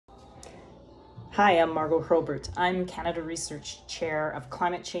Hi, I'm Margot Hurlbert. I'm Canada Research Chair of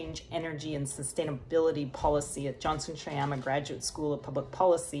Climate Change, Energy and Sustainability Policy at Johnson Shayama Graduate School of Public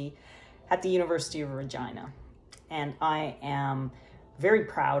Policy at the University of Regina. And I am very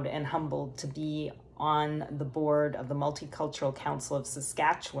proud and humbled to be on the board of the Multicultural Council of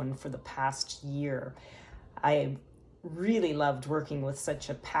Saskatchewan for the past year. I really loved working with such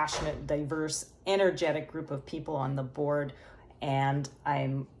a passionate, diverse, energetic group of people on the board, and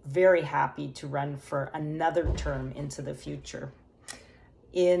I'm very happy to run for another term into the future.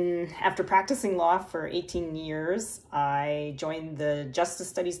 After practicing law for 18 years, I joined the Justice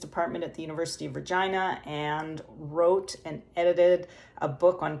Studies Department at the University of Regina and wrote and edited a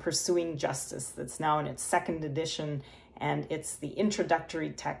book on pursuing justice that's now in its second edition, and it's the introductory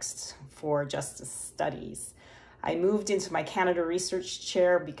text for justice studies. I moved into my Canada Research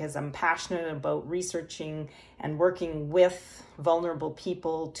Chair because I'm passionate about researching and working with vulnerable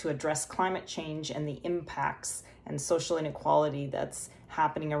people to address climate change and the impacts and social inequality that's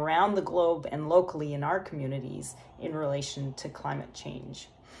happening around the globe and locally in our communities in relation to climate change.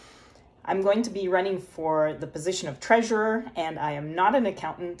 I'm going to be running for the position of treasurer, and I am not an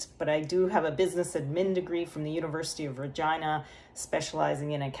accountant, but I do have a business admin degree from the University of Regina,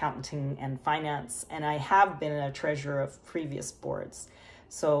 specializing in accounting and finance, and I have been a treasurer of previous boards.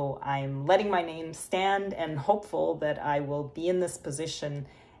 So I'm letting my name stand and hopeful that I will be in this position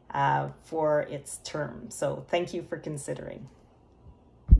for its term. So thank you for considering.